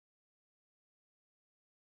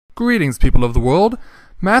Greetings, people of the world.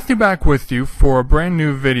 Matthew back with you for a brand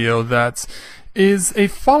new video that is a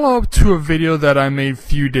follow-up to a video that I made a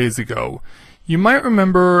few days ago. You might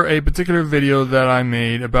remember a particular video that I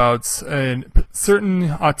made about a certain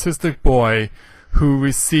autistic boy who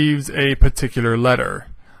received a particular letter.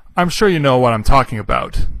 I'm sure you know what I'm talking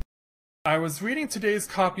about. I was reading today's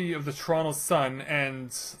copy of the Toronto Sun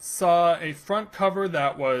and saw a front cover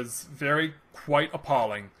that was quite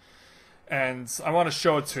appalling. And I want to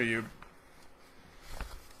show it to you.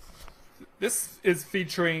 This is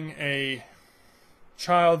featuring a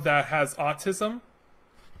child that has autism,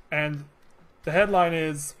 and the headline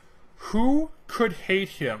is, "Who could hate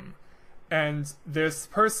him?" And this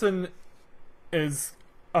person is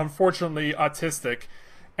unfortunately autistic,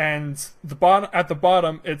 and at the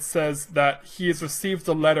bottom it says that he has received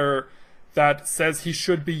a letter that says he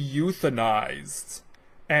should be euthanized.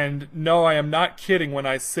 And no, I am not kidding when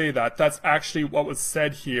I say that. That's actually what was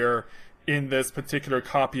said here in this particular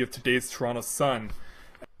copy of today's Toronto Sun.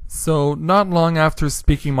 So, not long after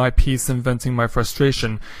speaking my piece and venting my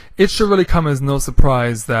frustration, it should really come as no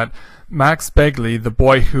surprise that Max Begley, the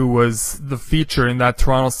boy who was the feature in that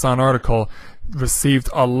Toronto Sun article, received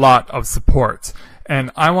a lot of support. And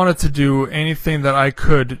I wanted to do anything that I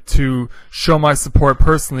could to show my support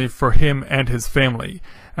personally for him and his family.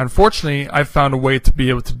 Unfortunately, I found a way to be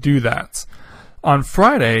able to do that. On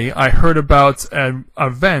Friday, I heard about an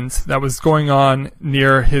event that was going on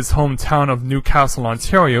near his hometown of Newcastle,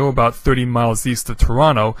 Ontario, about 30 miles east of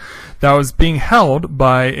Toronto, that was being held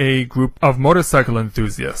by a group of motorcycle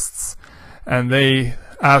enthusiasts. And they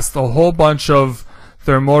asked a whole bunch of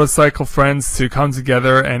their motorcycle friends to come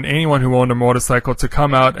together, and anyone who owned a motorcycle to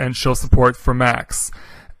come out and show support for Max.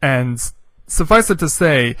 And suffice it to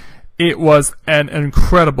say, it was an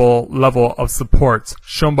incredible level of support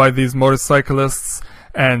shown by these motorcyclists,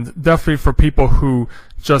 and definitely for people who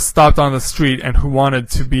just stopped on the street and who wanted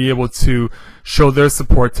to be able to show their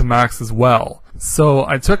support to Max as well. So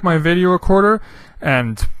I took my video recorder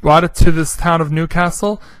and brought it to this town of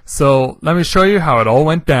Newcastle, so let me show you how it all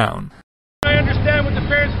went down. I understand what the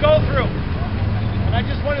parents go through, and I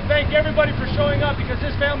just want to thank everybody for showing up, because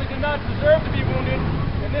this family did not deserve to be wounded,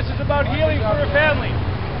 and this is about healing for a family.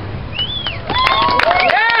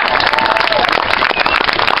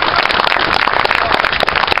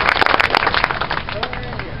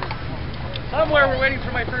 Somewhere we're waiting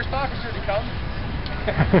for my first officer to come.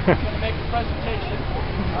 He's going to make a presentation.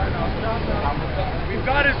 We've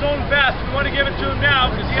got his own vest. We want to give it to him now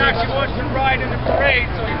because he actually wants to ride in the parade,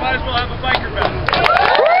 so he might as well have a biker vest.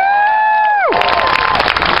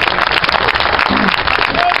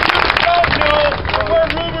 There were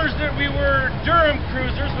rumors that we were Durham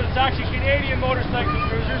cruisers, but it's actually Canadian motorcycle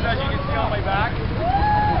cruisers, as you can see on my back.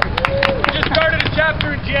 We just started a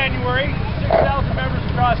chapter in January, 6,000 members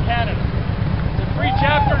across Canada. It's a free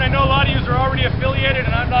chapter, and I know a lot of you are already affiliated,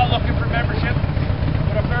 and I'm not looking for membership.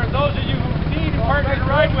 But if there are those of you who need a partner to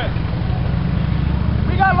ride with,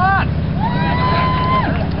 we got lots!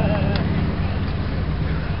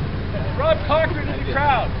 Rob Cochran in the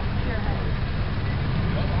crowd.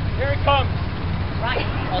 Here he comes. Right.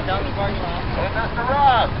 All down the parking lot. Mr.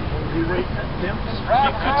 Rob.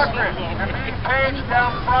 Rob Cochran. And Pete Page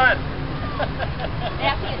down front.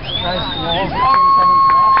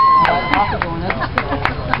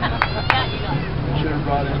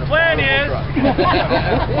 The plan is,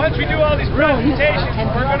 once we do all these presentations,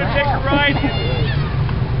 we're going to take a ride in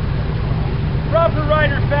proper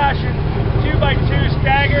rider fashion, 2x2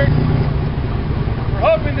 staggered. We're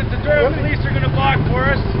hoping that the Durham police are going to block for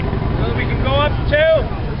us, so that we can go up 2,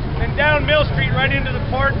 then down Mill Street right into the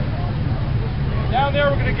port. Down there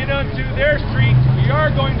we're going to get onto their street. We are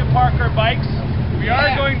going to park our bikes. We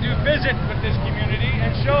are going to visit with this community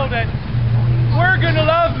and show that we're going to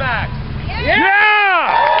love Max.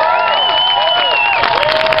 Yeah!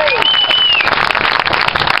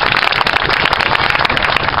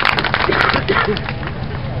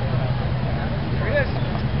 There he is.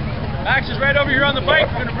 Max is right over here on the bike.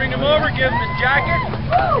 We're going to bring him over, give him his jacket.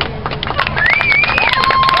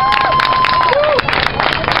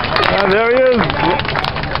 There he is.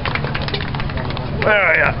 There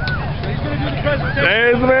we go. He's going to do the presentation.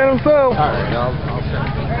 There's the man himself.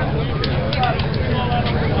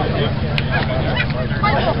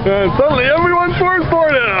 And suddenly everyone's more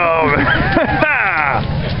supportive.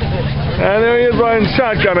 And there he is riding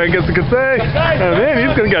shotgun, I guess you could say. And then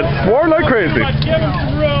he's going to get sworn like crazy. Give him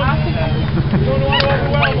some room. We don't want to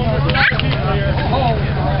overwhelm him. There's a lot of people here.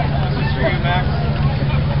 This is for you, Max.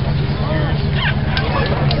 This is yours.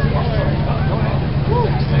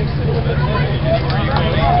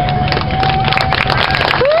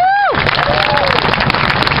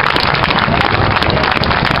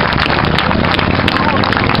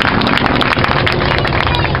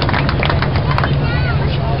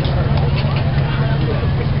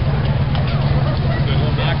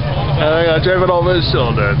 I got driven over his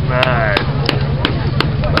shoulder. Nice.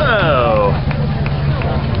 Oh.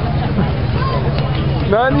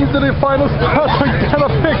 Not easy to find a spot to get a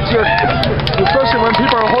picture, especially when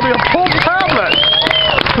people are holding a full tablet.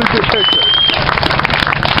 Please get a picture.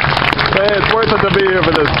 Hey, it's worth it to be here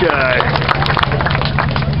for this guy.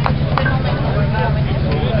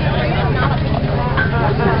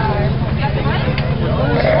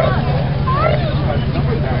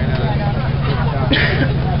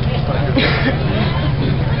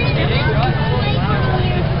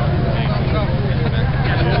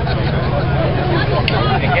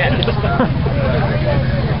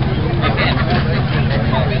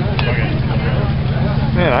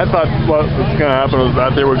 Man, I thought what was going to happen was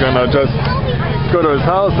that they were going to just go to his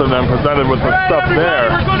house and then present it with the stuff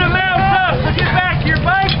there. We're going to mount up, so get back to your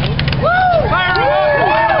bike. Woo! Fire them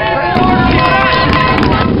up.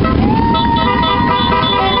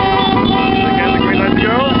 Again, the green light to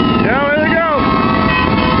go. Yeah, there we go.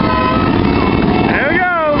 There we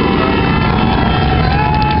go.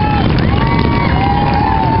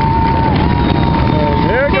 And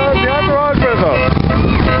here goes the entourage with us.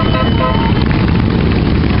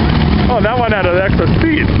 Oh, that one had an extra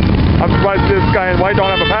seat. I'm surprised this guy in white don't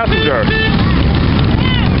have a passenger.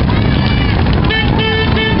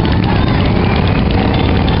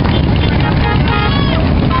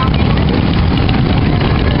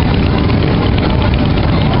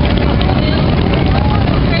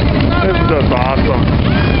 This is just awesome.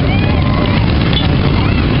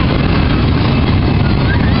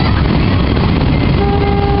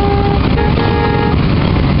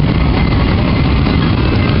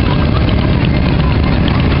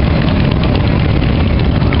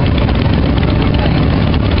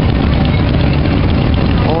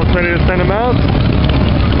 Ready to send him out?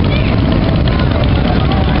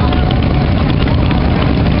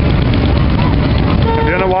 If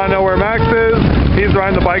you don't want to know where Max is, he's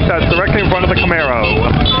riding the bike that's directly in front of the Camaro.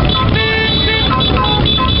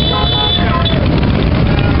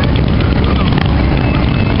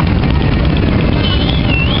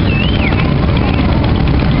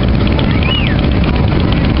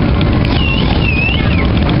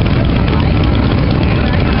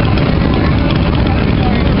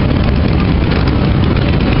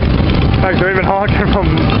 They're even honking from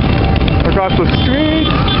across the street.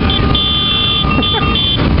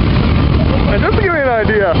 And just to give you an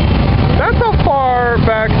idea, that's how far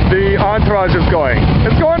back the Entourage is going.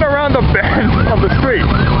 It's going around the bend of the street.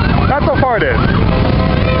 That's how far it is.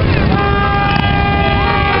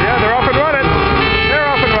 Yeah, they're off and running. They're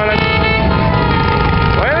off and running.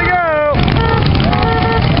 Way to go!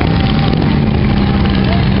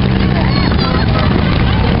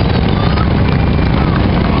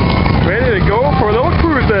 Ready to go for a little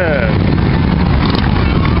cruising.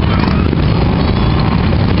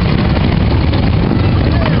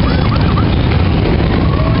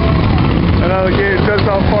 Another gauge just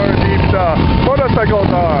how far deep the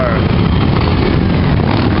motorcycles are.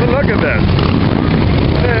 But look at this.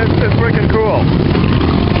 It's freaking cool.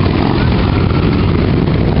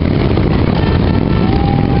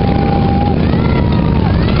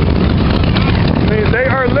 I mean, they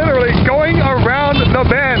are literally going around the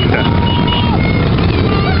bend.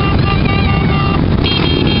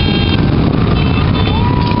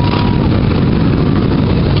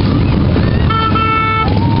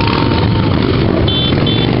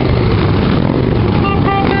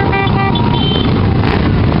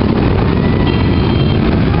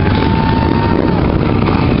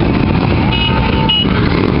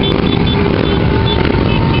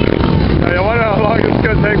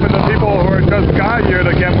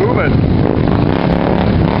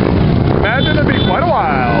 Imagine it'd be quite a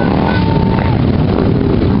while.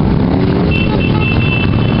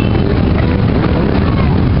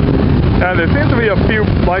 And there seems to be a few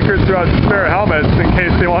bikers who have spare helmets in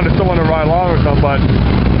case they wanted someone to ride along or something, but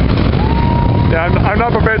yeah, I'm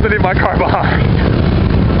not prepared to leave my car behind.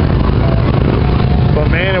 But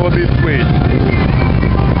man, it would be sweet.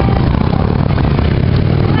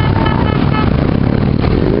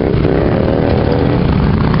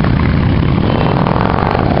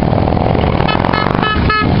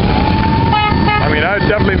 I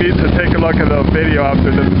definitely need to take a look at the video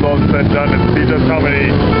after this is all said and done and see just how many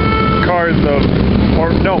cars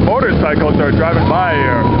motorcycles are driving by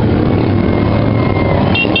here.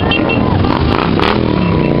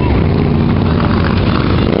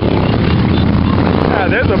 Yeah,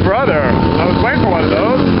 there's a brother. I was waiting for one of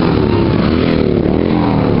those.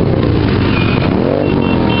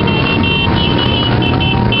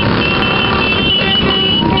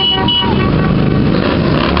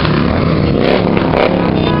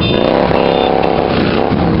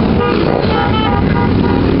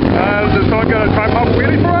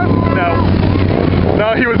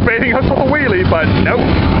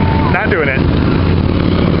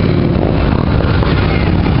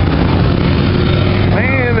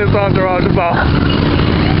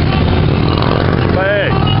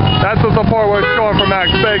 That's the support we're showing for Max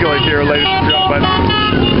Begley here, ladies and gentlemen.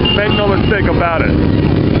 Make no mistake about it.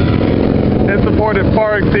 His support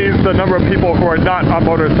far exceeds the number of people who are not on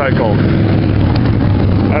motorcycles,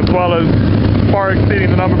 as well as far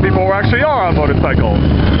exceeding the number of people who actually are on motorcycles.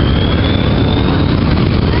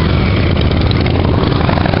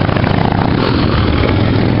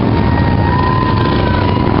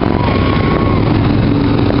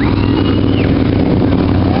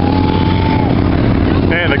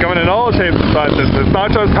 And they're coming in all shapes and sizes. It's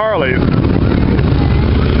not just Harleys.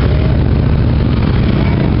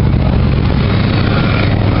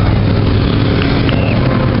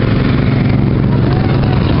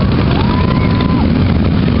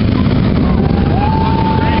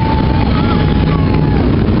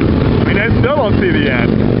 See the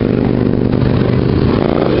end.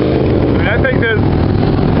 I mean, I think this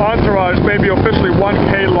Entourage may be officially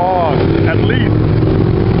 1K long, at least.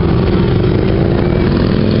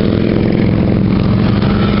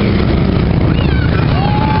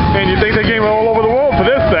 And you think they came all over the world for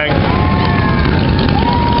this thing.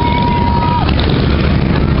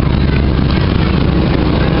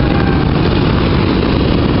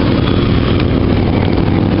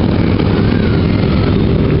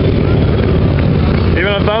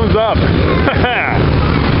 Thumbs up.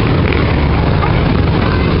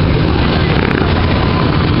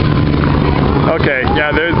 Okay,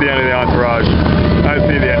 yeah, there's the end of the Entourage. I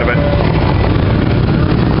see the end of it.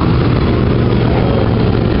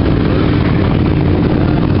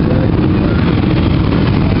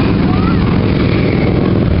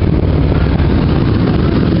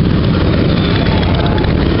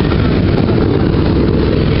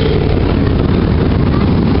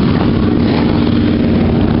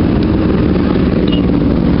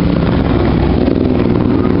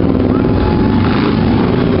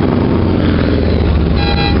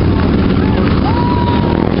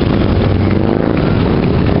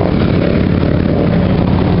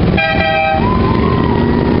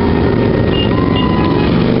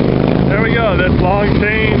 This long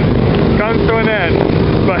chain comes to an end,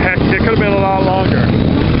 but heck, it could have been a lot longer.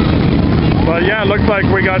 But yeah, it looks like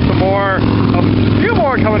we got some more, a few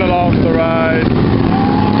more coming along for the ride.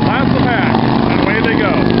 Last the pack, and away they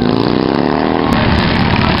go.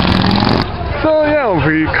 So yeah,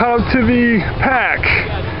 we come to the pack.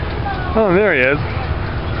 Oh, there he is.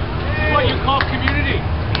 This is what you call community.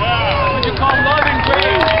 That's what you call love and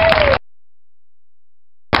grace.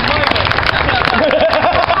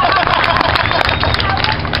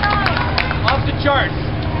 Charts.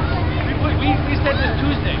 We said this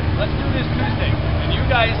Tuesday. Let's do this Tuesday. And you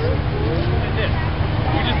guys did this.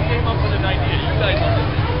 We just came up with an idea. You guys did this.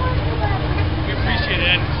 We appreciate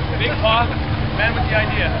it. And Big Paw, man with the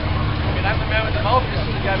idea. I mean, I'm the man with the mouth. This is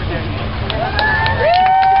the guy with the idea.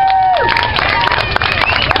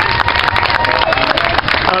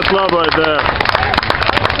 That's love right there.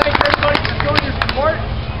 Thank everybody for showing your support.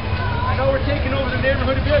 I know we're taking over the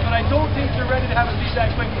neighborhood a bit, but I don't think they're ready to have us leave that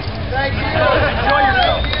quickly. Thank you. Enjoy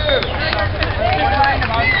yourself. Thank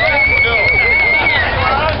you.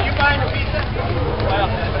 You buying a pizza? Well,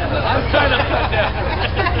 I'm trying to cut down.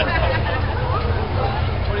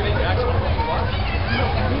 What do you think, Max?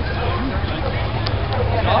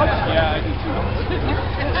 Dogs? Yeah, I do too.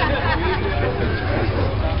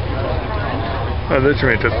 Oh, this should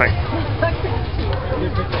be interesting.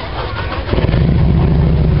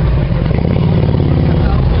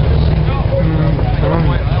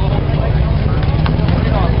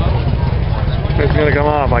 It's gonna come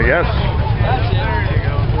off, I guess. That's it. There you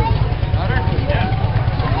go. Louder? Yeah.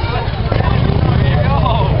 There you go.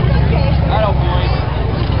 That'll boy.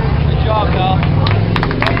 Good job, pal.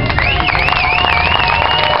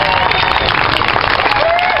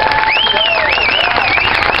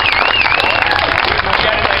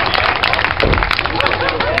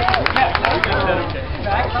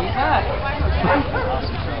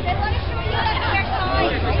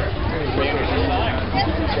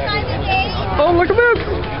 Oh, look at this!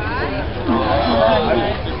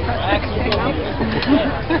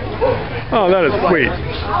 Oh, that is sweet.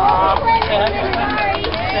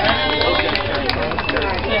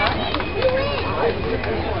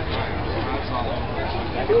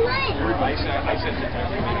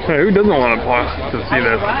 Hey, who doesn't want to see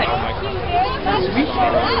this?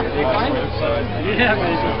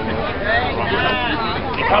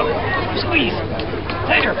 Squeeze!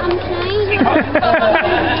 Tighter! I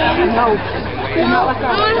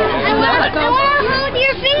want to hold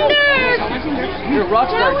your fingers! You're a rock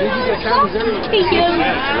star, dude. You get cameras everywhere.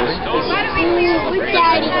 With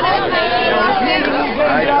Daddy. I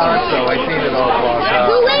thought so. I seen it all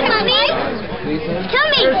across. Who wins, Mommy? Oh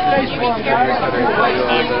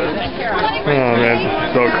man,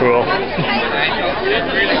 so cool.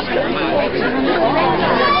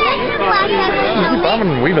 Bobbing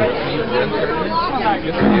and weaving.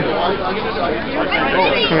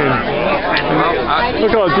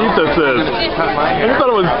 Look how deep this is. I thought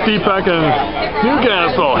it was deep back in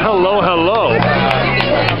Newcastle. Hello, hello.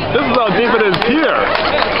 This is how deep it is here.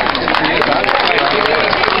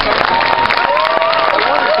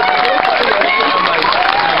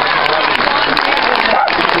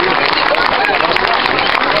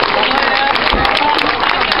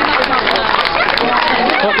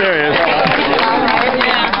 Oh, there he is.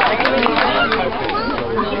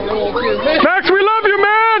 Max, we love you,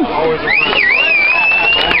 man!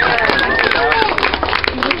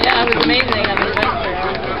 Yeah, it was amazing. I mean,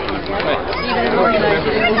 even organized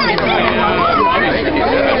it.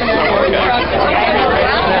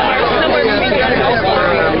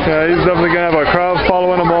 Yeah, he's definitely going to have a crowd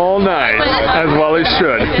following him all night, as well he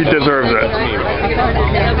should. He deserves it.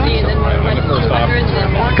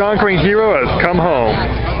 Conquering hero has come home.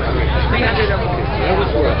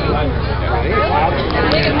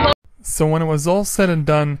 So when it was all said and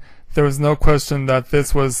done, there was no question that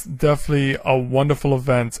this was definitely a wonderful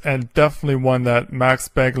event and definitely one that Max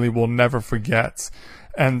Begley will never forget.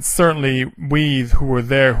 And certainly we who were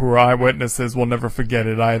there, who were eyewitnesses, will never forget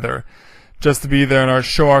it either. Just to be there and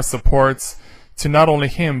show our support to not only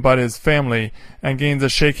him but his family, and getting to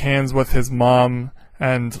shake hands with his mom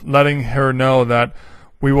and letting her know that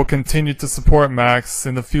we will continue to support Max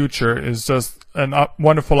in the future is just a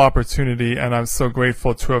wonderful opportunity, and I'm so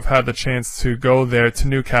grateful to have had the chance to go there to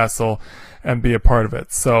Newcastle and be a part of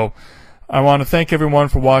it. So I want to thank everyone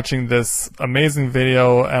for watching this amazing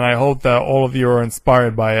video, and I hope that all of you are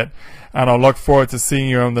inspired by it, and I'll look forward to seeing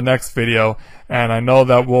you on the next video. And I know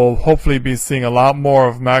that we'll hopefully be seeing a lot more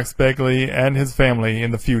of Max Begley and his family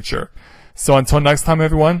in the future. So until next time,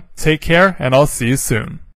 everyone, take care, and I'll see you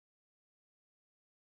soon.